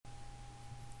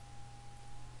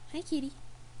Hi, kitty.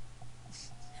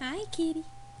 Hi, kitty.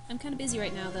 I'm kind of busy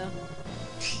right now, though.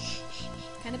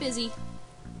 Kind of busy.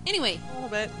 Anyway, A little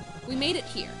bit. we made it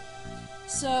here.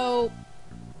 So,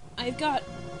 I've got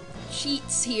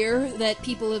cheats here that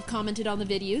people have commented on the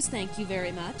videos. Thank you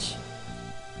very much.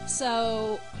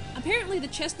 So, apparently the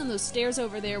chest on those stairs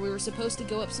over there, we were supposed to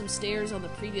go up some stairs on the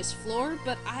previous floor,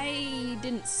 but I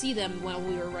didn't see them while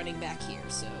we were running back here,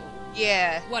 so...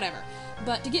 Yeah. Whatever.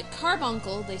 But to get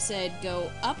Carbuncle, they said go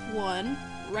up 1,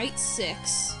 right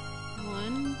 6.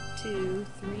 1, 2,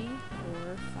 3,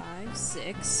 4, 5,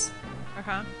 6.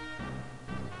 Uh-huh.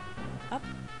 Up.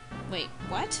 Wait,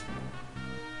 what?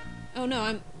 Oh no,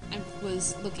 I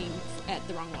was looking at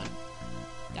the wrong one.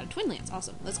 Got a Twin Lance,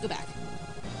 awesome. Let's go back.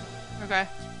 Okay.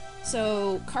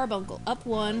 So, Carbuncle, up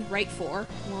 1, right 4.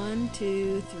 1,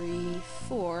 2, 3,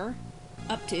 4.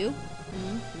 Up 2.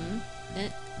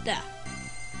 Da.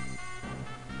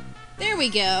 There we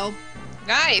go!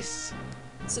 Nice!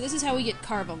 So this is how we get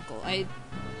Carbuncle.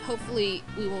 Hopefully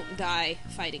we won't die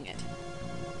fighting it.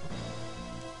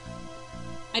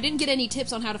 I didn't get any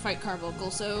tips on how to fight Carbuncle,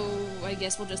 so I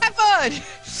guess we'll just... Have fun!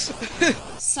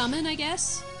 summon, I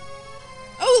guess?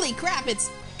 Holy crap, it's...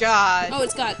 God. Oh,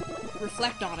 it's got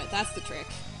reflect on it, that's the trick.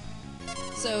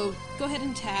 So, go ahead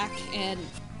and attack, and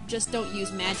just don't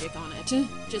use magic on it.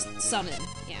 Just summon,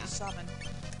 yeah. Summon.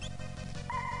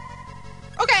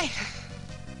 Okay!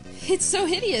 It's so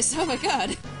hideous, oh my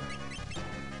god.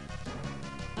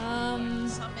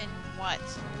 Summon what?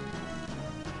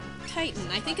 Titan.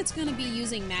 I think it's gonna be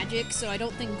using magic, so I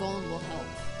don't think Golem will help.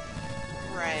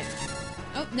 Right.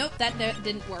 Oh, nope, that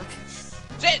didn't work.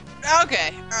 Shit!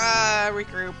 Okay.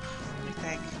 Regroup. What do you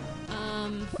think?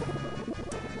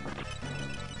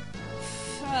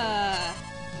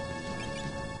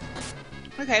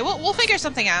 Okay, we'll figure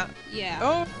something out. Yeah.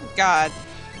 Oh, God.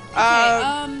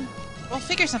 Okay, We'll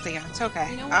figure something out. It's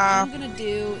okay. you know what I'm gonna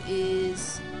do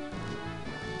is...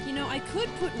 You know, I could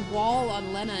put Wall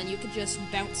on Lena and you could just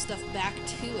bounce stuff back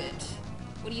to it.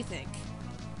 What do you think?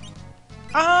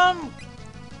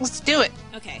 Let's do it.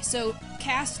 Okay, so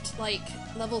cast, like,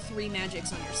 level 3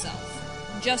 magics on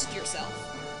yourself. Just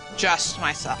yourself. Just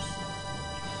myself.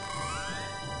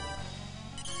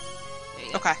 There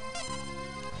you go. Okay.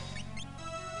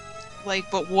 Like,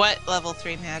 but what level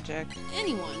 3 magic?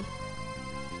 Anyone.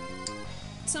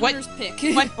 Summoner's pick.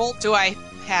 What bolt do I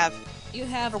have? You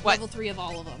have what? level 3 of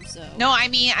all of them, so... No, I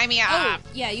mean, Oh,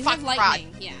 yeah, you fuck have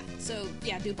lightning. Yeah, so,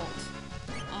 yeah, do bolt.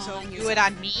 So On do yourself. it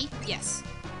on me? Yes.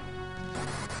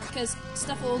 Because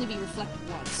stuff will only be reflected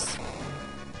once.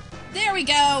 There we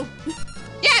go!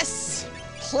 Yes!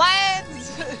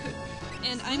 Plans!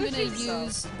 And I'm gonna Solution solved.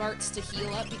 use Bart's to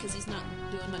heal up because he's not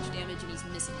doing much damage and he's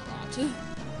missing a lot.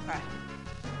 Okay.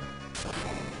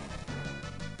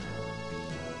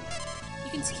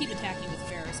 You can keep attacking with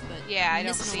Ferris, but Yeah, I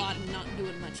don't missing see- a lot and not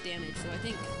doing much damage, so I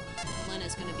think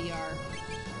Lena's gonna be our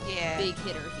Yeah. big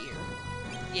hitter here.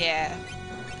 Yeah.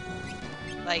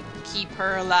 Like, keep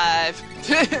her alive.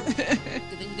 Good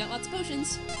thing we got lots of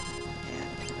potions.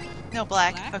 No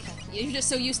black. Black. Okay. You're just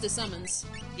so used to summons.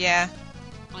 Yeah.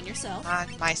 On yourself. On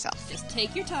myself. Just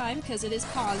take your time, because it is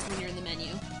paused when you're in the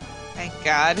menu. Thank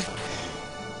God.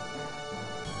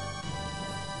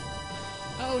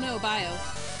 Oh no, bio.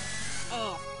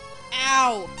 Oh.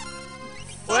 Ow!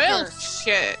 Well, Fucker.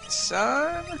 shit,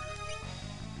 son.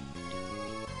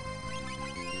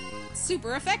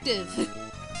 Super effective!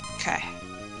 Okay.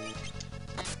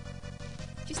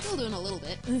 She's still doing a little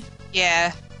bit.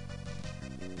 Yeah.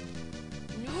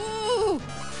 No!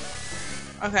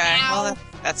 Okay. Ow. Well,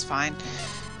 that's fine.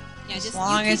 Yeah, As just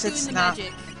long you as keep it's doing the not-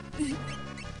 magic.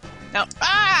 No.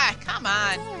 Ah! Come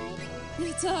on.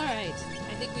 It's alright.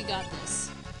 I think we got this.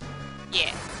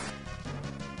 Yeah.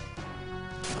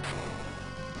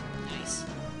 Nice.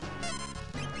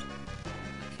 Okay.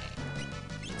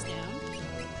 It's down.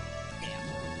 Down.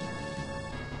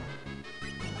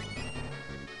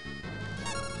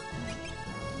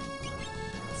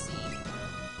 Let's see.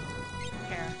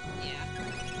 Here. Yeah.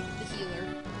 The healer.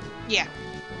 Yeah.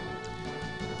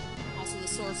 Also the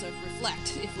source of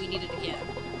reflect if we need it again.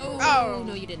 Oh, Oh.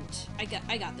 no you didn't. I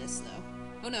got this though.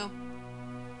 Oh no.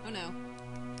 Oh no.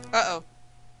 Uh-oh.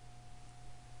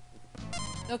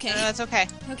 Okay. No, that's okay.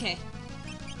 Okay.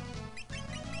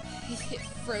 It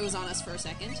froze on us for a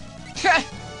second. Alright.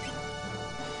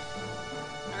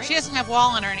 She doesn't have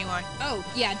wall on her anymore. Oh,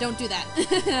 yeah, don't do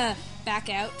that. Back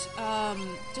out.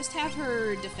 Just have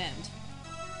her defend.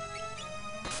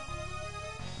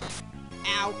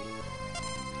 Ow.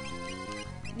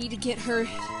 Need to get her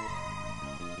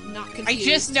not confused. I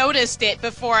just noticed it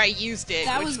before I used it.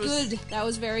 That which was good. That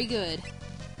was very good.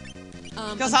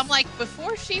 Because I'm like,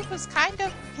 before she was kind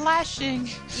of flashing.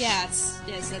 Yes,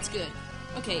 that's good.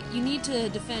 Okay, you need to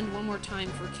defend one more time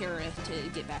for Kara to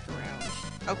get back around.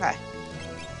 Okay.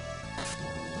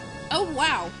 Oh,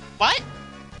 wow. What?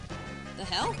 The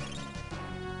hell?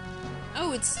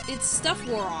 Oh, its stuff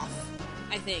wore off,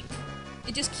 I think.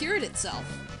 It just cured itself.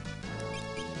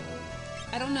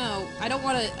 I don't know. I don't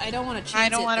want to chance it, I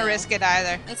don't want to risk it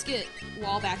either. Let's get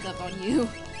wall back up on you.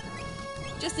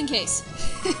 Just in case.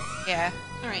 Yeah.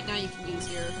 Alright, now you can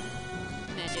use your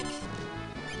magic.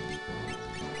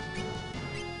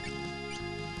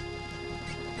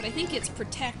 But I think its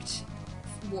protect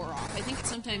wore off. I think it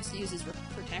sometimes uses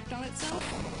protect on itself.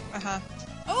 Uh-huh.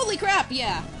 Holy crap,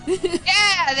 yeah!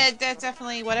 Yeah, that's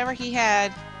definitely whatever he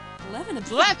had. 11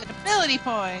 ability. 11 ability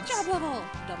points! Job level!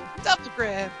 Double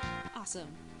grip! Awesome.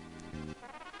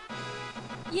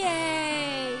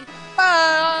 Yay!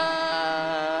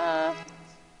 Wow.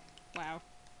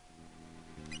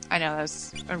 I know, that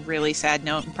was a really sad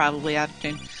note and probably out of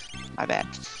tune. My bad.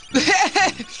 Do we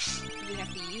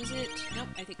have to use it? Nope,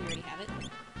 I think we already have it.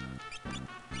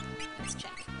 Let's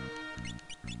check.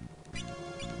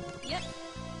 Yep.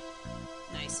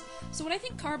 Nice. So what I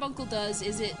think Carbuncle does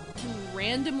is it can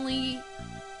randomly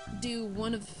do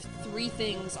one of 3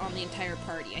 things on the entire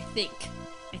party, I think.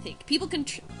 People can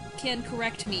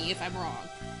correct me if I'm wrong.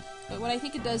 But what I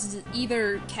think it does is it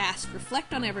either casts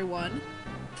Reflect on everyone,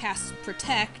 casts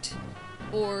Protect,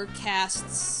 or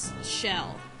casts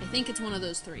Shell. I think it's one of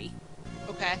those 3.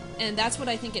 Okay. And that's what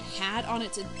I think it had on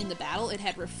it in the battle. It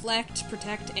had Reflect,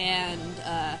 Protect, and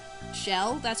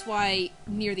Shell. That's why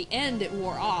near the end it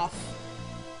wore off.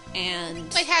 And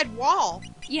They had wall.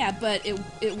 yeah, but it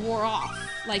wore off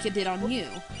like it did on you.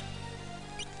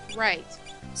 Right.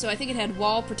 So I think it had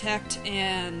Wall, Protect,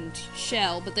 and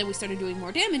Shell, but then we started doing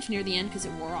more damage near the end because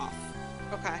it wore off.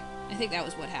 Okay. I think that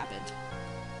was what happened.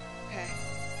 Okay.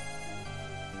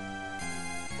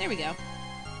 There we go.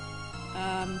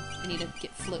 I need to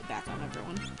get float back on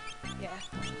everyone. Yeah.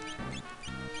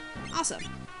 Awesome.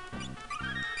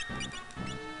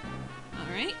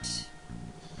 Alright.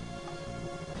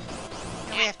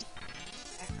 Now we have to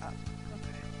back up.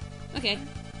 Okay.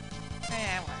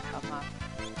 Yeah, I want to help mom.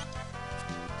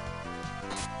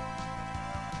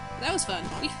 That was fun.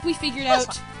 We figured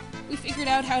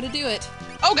out how to do it.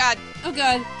 Oh god! Oh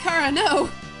god, Kara, no!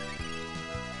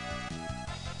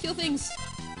 Kill things.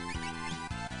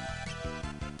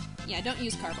 Yeah, don't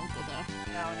use Carbuncle though.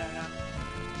 No.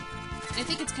 I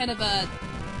think it's kind of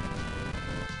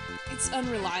it's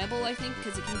unreliable, I think,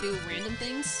 because it can do random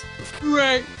things.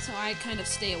 Right. So I kind of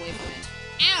stay away from it.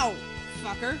 Ow!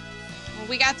 Fucker. Well,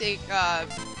 we got the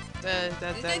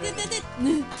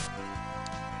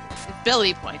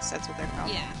ability points, that's what they're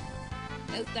called. Yeah.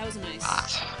 That was nice.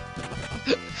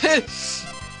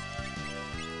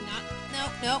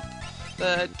 Nope.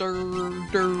 The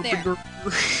There.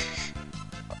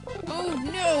 Oh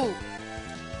no!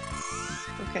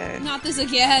 Okay. Not this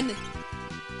again!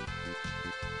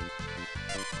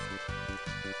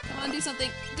 Come on, do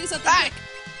something. Do something Back!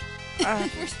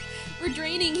 quick. We're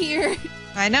draining here.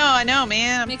 I know,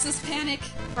 man. I'm Makes us panic.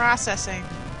 processing.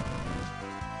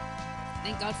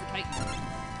 Thank God for Titan.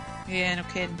 Yeah, no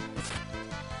kidding.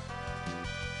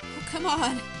 Oh, come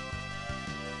on.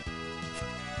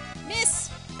 Miss!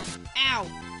 Ow.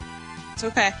 It's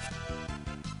okay.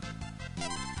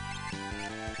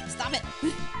 Stop it.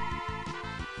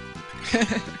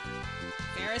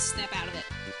 Ferris, snap out of it.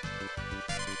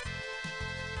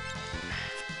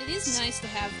 It is nice to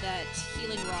have that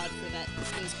healing rod for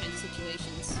those kinds of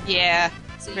situations. Yeah.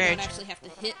 So you very don't actually have to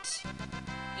hit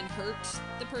and hurt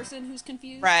the person who's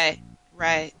confused. Right.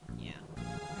 Yeah.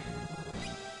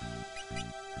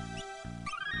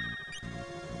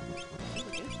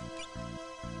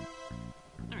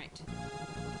 Alright.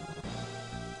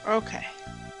 Okay.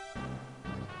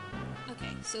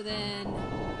 Okay, so then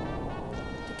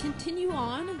to continue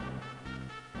on,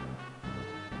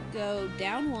 go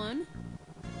down 1,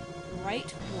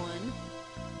 right 1,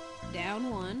 down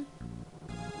 1,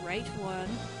 right 1,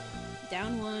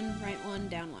 down 1, right 1,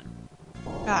 down 1.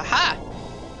 Aha!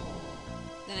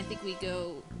 Then I think we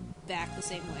go back the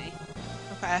same way.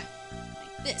 Okay.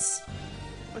 Like this.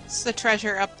 What's the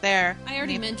treasure up there? I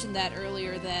already mentioned that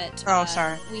earlier that Oh,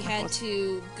 sorry. we had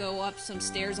to go up some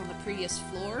stairs on the previous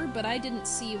floor, but I didn't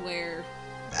see where.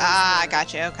 I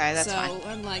gotcha. Okay, that's so fine.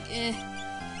 I'm like,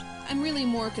 I'm really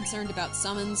more concerned about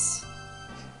summons.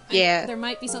 Yeah. There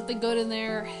might be something good in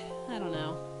there. I don't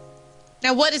know.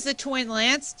 Now, what does the twin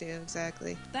lance do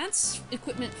exactly? That's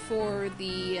equipment for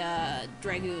the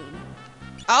dragoon.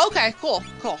 Oh, okay. Cool.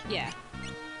 Yeah.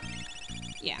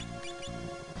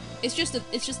 It's just a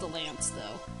lance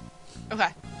though. Okay.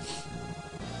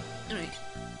 Alright.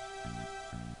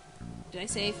 Did I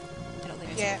save? I don't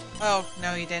think I Yeah. saved. Oh,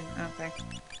 no, you didn't. I don't think.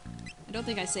 I don't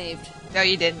think I saved. No,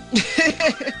 you didn't.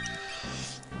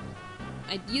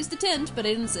 I used the tent, but I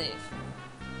didn't save.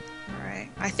 Alright.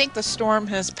 I think the storm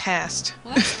has passed.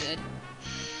 Well, that's good.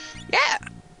 Yeah!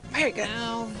 Very good.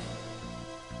 Now,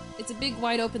 it's a big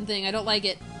wide open thing. I don't like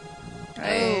it.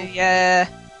 Yeah.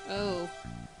 Oh.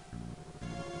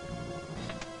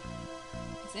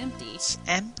 It's empty. It's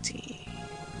empty.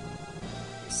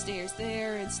 There's stairs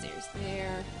there and stairs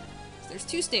there. There's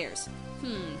 2 stairs.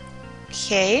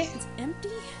 Okay. It's empty?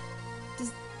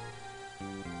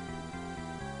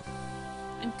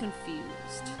 I'm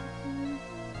confused.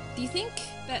 Do you think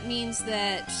that means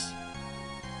that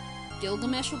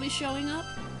Gilgamesh will be showing up?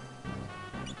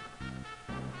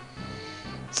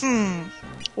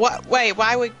 What? Wait,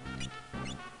 why would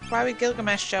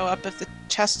Gilgamesh show up if the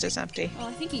chest is empty? Well,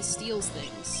 I think he steals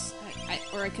things.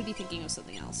 Or I could be thinking of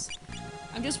something else.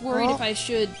 I'm just worried if I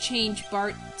should change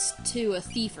Bart to a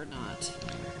thief or not.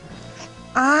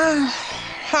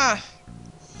 Huh.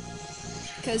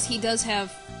 Because he does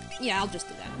have... Yeah, I'll just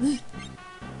do that. Yeah.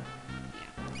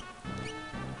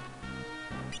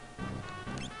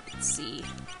 Let's see.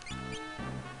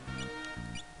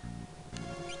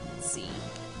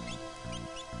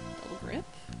 Double grip?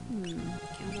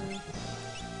 Counter...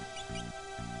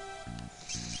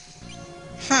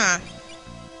 Huh.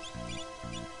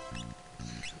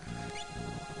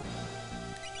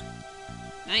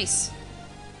 Nice.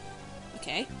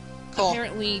 Okay. Cool.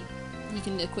 Apparently, you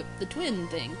can equip the twin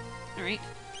thing. Alright.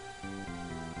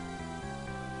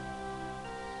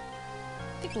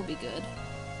 I think we'll be good.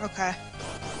 Okay.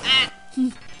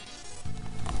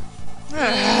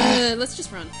 Let's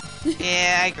just run.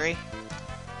 Yeah, I agree.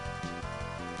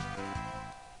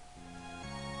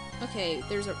 Okay,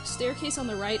 there's a staircase on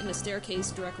the right and a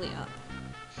staircase directly up.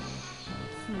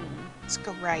 Let's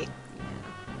go right.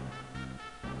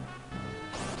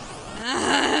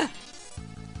 Ah!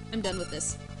 I'm done with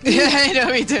this. Yeah, I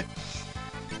know, me too.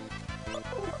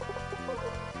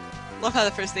 Love how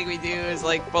the first thing we do is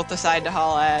like both decide to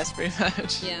haul ass, pretty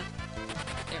much. Yeah.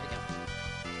 There we go.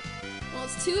 Well,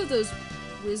 it's 2 of those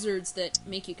wizards that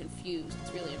make you confused.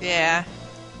 It's really annoying. Yeah.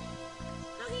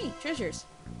 Oh, hey, treasures.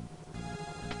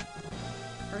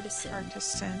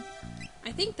 Artisan.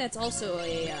 I think that's also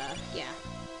a, yeah.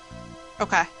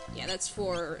 Okay. Yeah, that's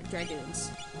for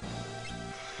dragoons.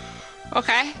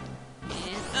 Okay.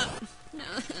 And up.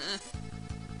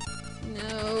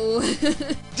 No.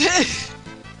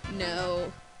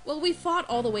 No. Well, we fought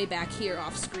all the way back here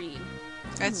off screen.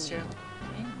 That's true.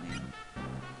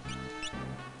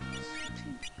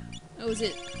 Oh, is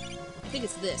it? I think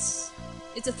it's this.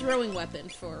 It's a throwing weapon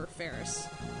for Ferris.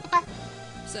 Okay.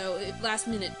 So, last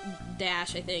minute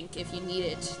dash, I think. If you need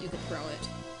it, you can throw it.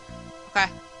 Okay.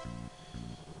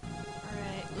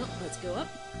 Alright, well, let's go up.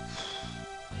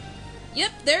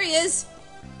 Yep, there he is!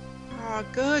 Oh,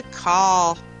 good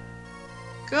call.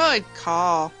 Good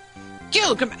call.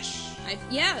 Gilgamesh!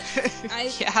 Yeah,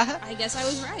 Yeah? I guess I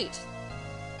was right.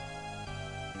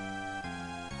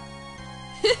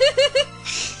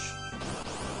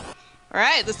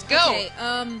 Alright, let's go! Okay,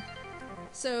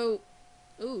 so...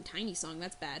 Ooh, tiny song,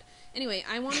 that's bad. Anyway,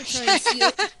 I want to try and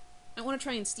steal... I want to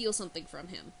try and steal something from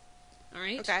him.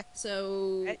 Alright? Okay.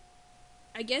 So... Okay.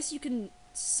 I guess you can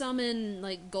summon,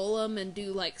 like, Golem and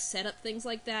do, like, setup things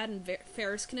like that, and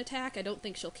Ferris can attack. I don't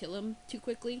think she'll kill him too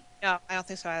quickly. No, I don't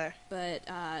think so either. But,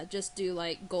 just do,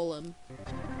 like, Golem.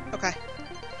 Okay.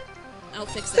 I'll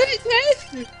fix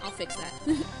that. I'll fix that.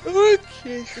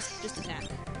 Okay. Just attack.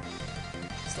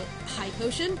 So, high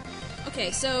potion.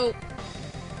 Okay, so...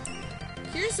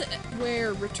 Here's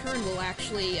where return will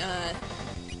actually,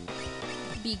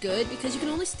 be good, because you can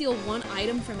only steal 1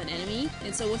 item from an enemy,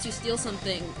 and so once you steal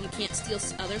something, you can't steal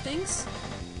other things.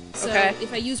 So, okay.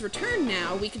 If I use return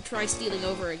now, we could try stealing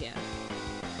over again.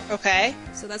 Okay.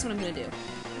 So that's what I'm gonna do.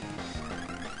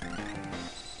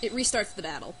 It restarts the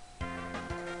battle.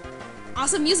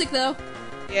 Awesome music, though!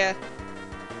 Yeah.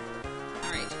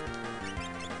 Alright.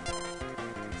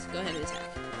 Let's go ahead and attack.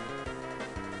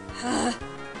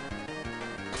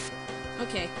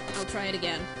 Okay, I'll try it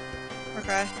again.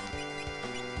 Okay.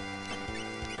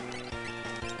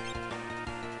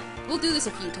 We'll do this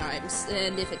a few times,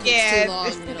 and if it takes too long,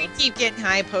 if we it'll... keep getting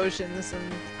high potions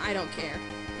and... I don't care.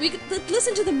 We could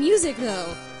listen to the music,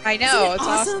 though! I know, Isn't it it's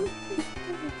awesome!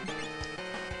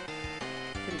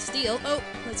 Can steal. Oh,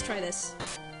 let's try this.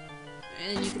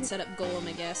 And you can set up Golem,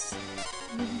 I guess.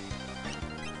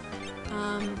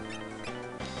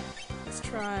 Let's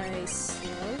try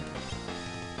slow.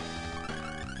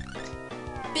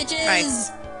 Bitches!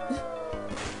 Nice.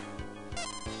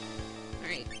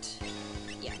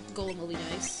 golem will be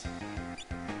nice.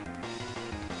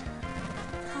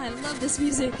 I love this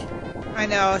music. I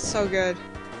know, it's so good.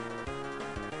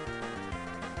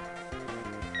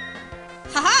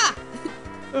 Haha!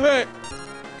 Okay.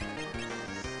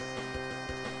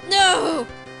 No!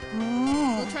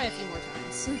 We'll try a few more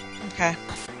times. Okay.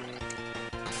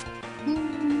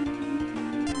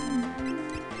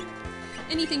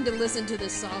 Anything to listen to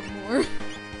this song more.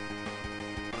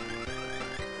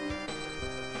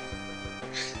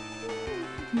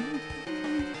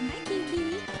 Hi,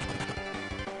 Kiki.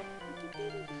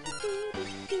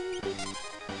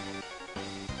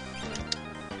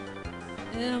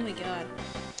 Oh my god.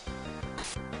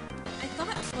 I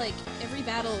thought, like, every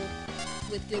battle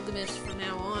with Gilgamesh from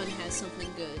now on has something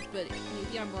good, but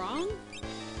maybe I'm wrong?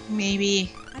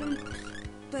 Maybe. I don't...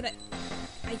 But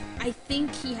I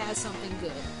think he has something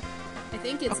good. I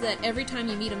think it's that every time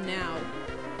you meet him now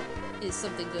is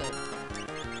something good.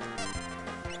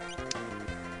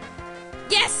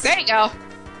 Yes! There you go.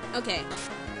 Okay.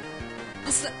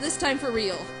 This time for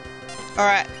real.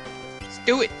 Alright. Let's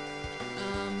do it.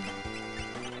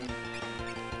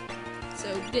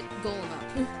 So get Golem up.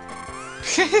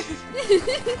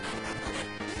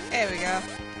 There we go.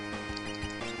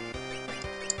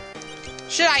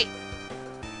 Should I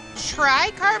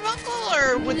try Carbuncle,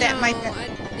 or would that might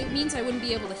it means I wouldn't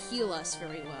be able to heal us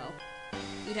very well.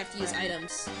 We'd have to use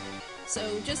items.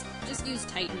 So just use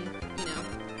Titan, you know.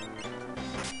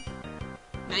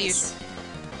 Nice.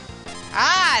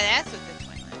 Ah, that's what this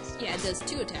one is. Yeah, it does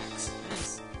 2 attacks.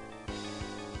 Nice.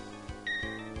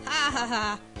 Ha ha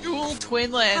ha! Dual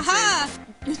twin lance. Ha ha!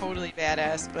 Totally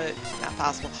badass, but not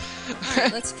possible.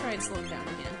 Alright, let's try and slow him down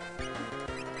again.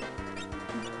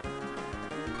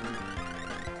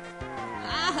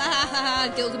 Ha ha ha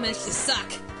ha! Gilgamesh, you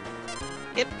suck!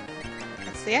 Yep.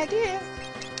 That's the idea.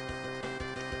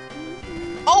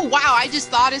 Oh wow, I just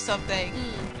thought of something.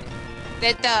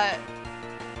 That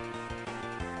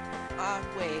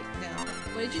wait, no.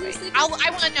 What did you just think? I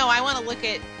want to know. I want to look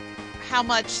at how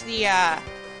much the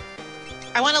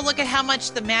I want to look at how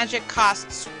much the magic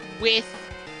costs with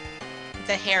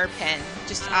the hairpin,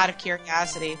 just out of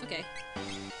curiosity. Okay.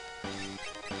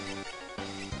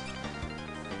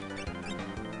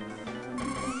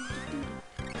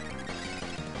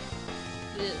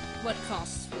 What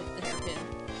costs with the hairpin?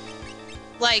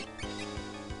 Like,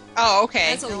 oh, okay.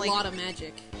 That's a lot of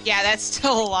magic. Yeah, that's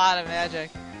still a lot of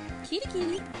magic. Kitty,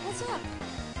 kitty, what's up?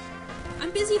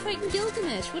 I'm busy fighting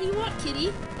Gilgamesh. What do you want,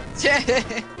 kitty?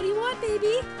 What do you want,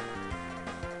 baby?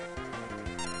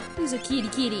 Who's a kitty,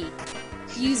 kitty?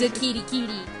 Use a kitty,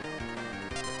 kitty.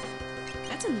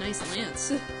 That's a nice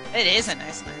lance. It is a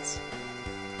nice lance.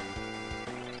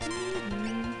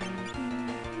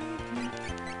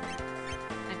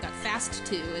 I've got fast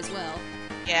too, as well.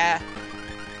 Yeah.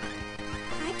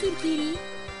 Hi, kitty, kitty.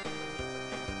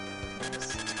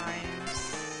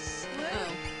 Times.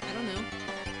 Oh, I don't know.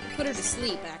 I put her to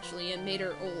sleep, actually, and made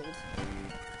her old.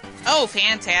 Oh,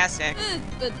 fantastic.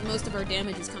 But most of our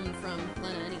damage is coming from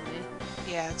Lena anyway.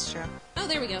 Yeah, that's true. Oh,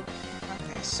 there we go.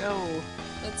 Okay, so...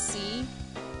 Let's see.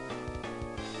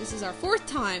 This is our 4th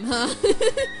time, huh?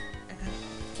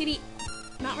 Kitty,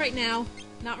 not right now.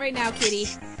 Not right now, kitty.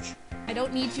 I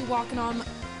don't need you walking on my...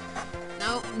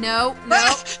 No, no,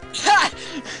 no.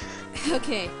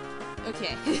 Okay.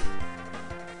 Okay.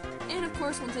 And of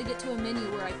course, once I get to a menu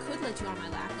where I could let you on my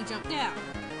lap, you jump down.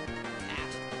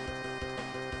 Cat.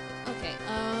 Okay,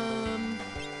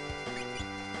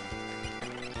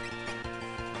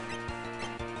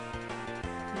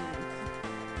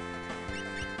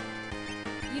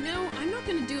 You know, I'm not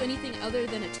gonna do anything other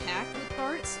than attack with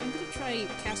Bart's. I'm gonna try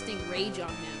casting Rage on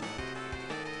him.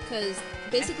 Because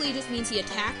basically it just means he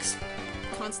attacks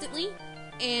constantly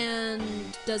and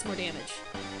does more damage.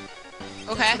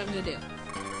 Okay. That's what I'm gonna do.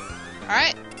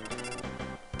 Alright.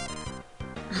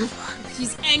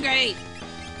 She's angry!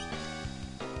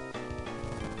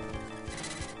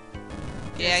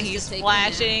 Yeah, This is he's just taking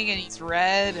flashing and he's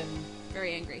red and...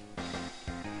 Very angry.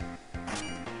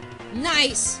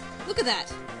 Nice! Look at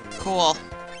that! Cool. All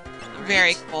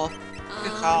Very right. cool.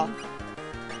 Good call.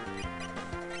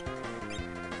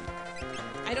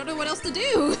 I don't know what else to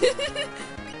do!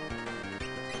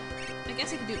 I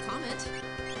guess I could do Comet.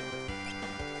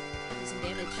 Do some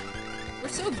damage. We're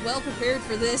so well prepared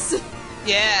for this.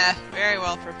 Yeah, very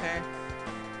well prepared.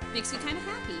 Makes me kind of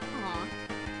happy. Aw.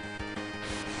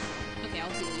 Okay, I'll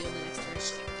heal you in the next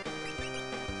turn.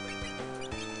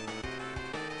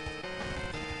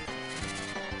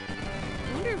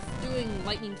 I wonder if doing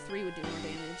Lightning 3 would do more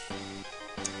damage.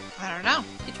 I don't know.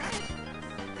 You try it.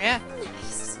 Yeah.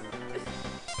 Nice.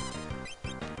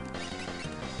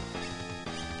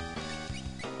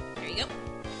 you go.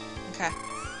 Okay.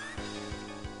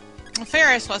 Well,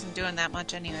 Ferris wasn't doing that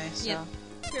much anyway, so... Yep.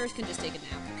 Ferris can just take a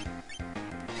nap.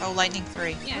 Oh, Lightning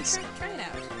 3. Yeah, try it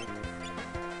out.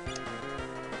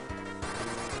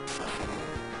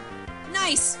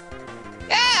 Nice!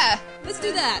 Yeah! Let's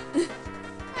do that! Yeah,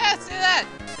 let's do that!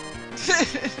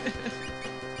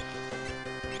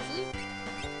 Actually,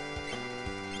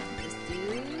 let's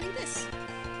do this.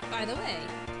 By the way,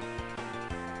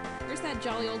 where's that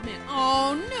jolly old man?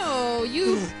 Oh no,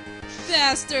 you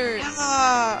bastard!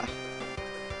 Ah!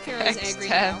 Kara's angry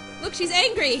now. Look, she's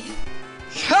angry!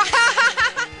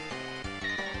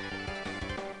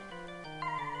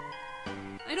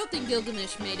 I don't think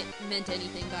Gilgamesh meant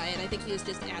anything by it. I think he was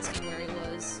just asking where he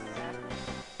was.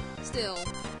 Still,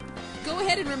 go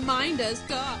ahead and remind us,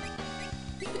 God!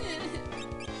 Very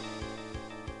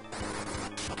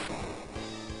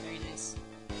nice.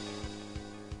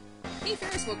 Hey,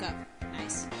 Ferris woke up.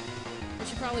 Nice. But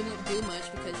she probably won't do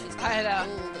much because she's got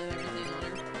gold and everything on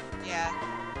her. Yeah.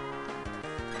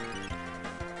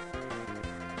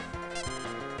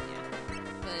 Yeah.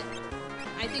 But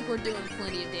I think we're doing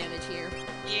plenty of damage here.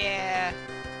 Yeah.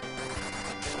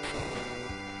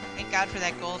 Thank God for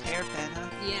that gold hairpin, huh?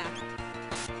 Yeah.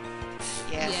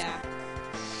 Yeah. Yeah.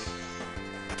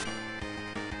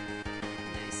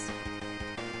 Nice.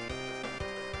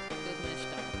 Gilgamesh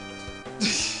dominant.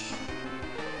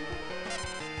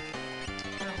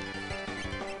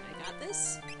 I got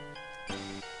this.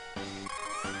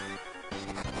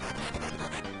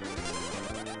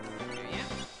 There you go.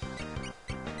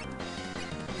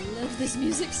 I love this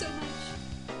music so much.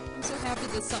 I'm so happy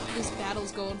this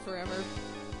battle's going forever.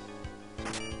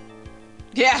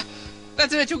 Yeah!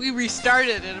 That's what we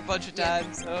restarted it a bunch of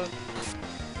times, so...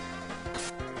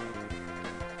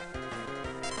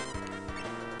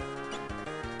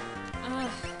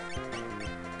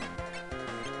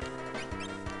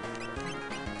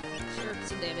 Sure,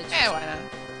 some damage. Yeah, why not?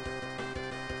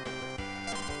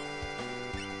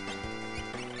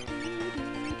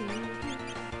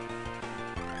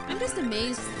 I'm just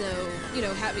amazed, though, you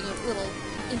know, having a little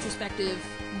introspective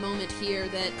moment here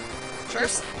that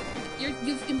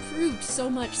you've improved so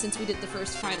much since we did the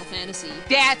first Final Fantasy.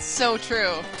 That's so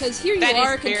true. Because here you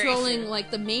are controlling,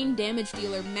 like, the main damage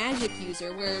dealer magic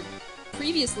user, where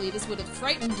previously this would have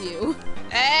frightened you.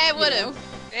 It would have.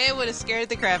 It would have scared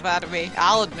the crap out of me.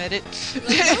 I'll admit it.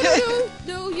 Like,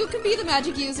 no, you can be the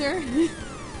magic user.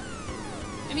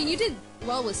 I mean, you did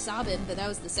well with Sabin, but that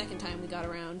was the second time we got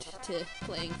around to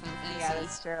playing Final Fantasy. Yeah,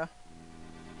 that's true.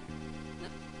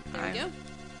 There we go.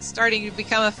 Starting to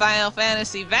become a Final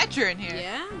Fantasy veteran here.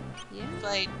 Yeah, yeah. We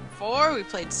played 4, we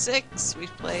played 6, we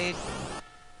played...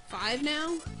 5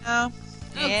 now? Oh.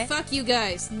 Oh, Yeah. fuck you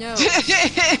guys. No.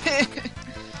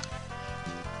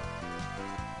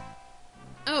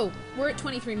 Oh, we're at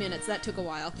 23 minutes. That took a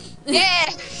while. Yeah!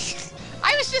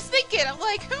 I was just thinking, I'm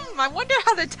like, I wonder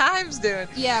how the time's doing.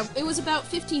 Yeah, it was about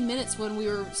 15 minutes when we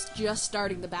were just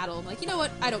starting the battle. I'm like, you know what?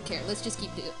 I don't care. Let's just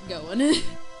keep going.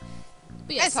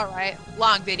 But yes. It's alright.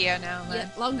 Long video now, man. Yeah,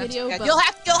 long video, but...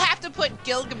 You'll have to put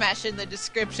Gilgamesh in the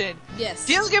description. Yes.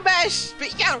 Gilgamesh!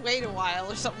 But you gotta wait a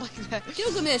while or something like that.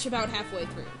 Gilgamesh about halfway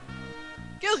through.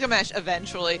 Gilgamesh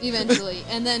eventually. Eventually.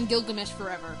 And then Gilgamesh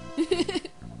forever.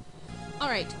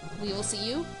 Alright, we will see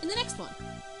you in the next one.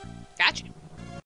 Gotcha.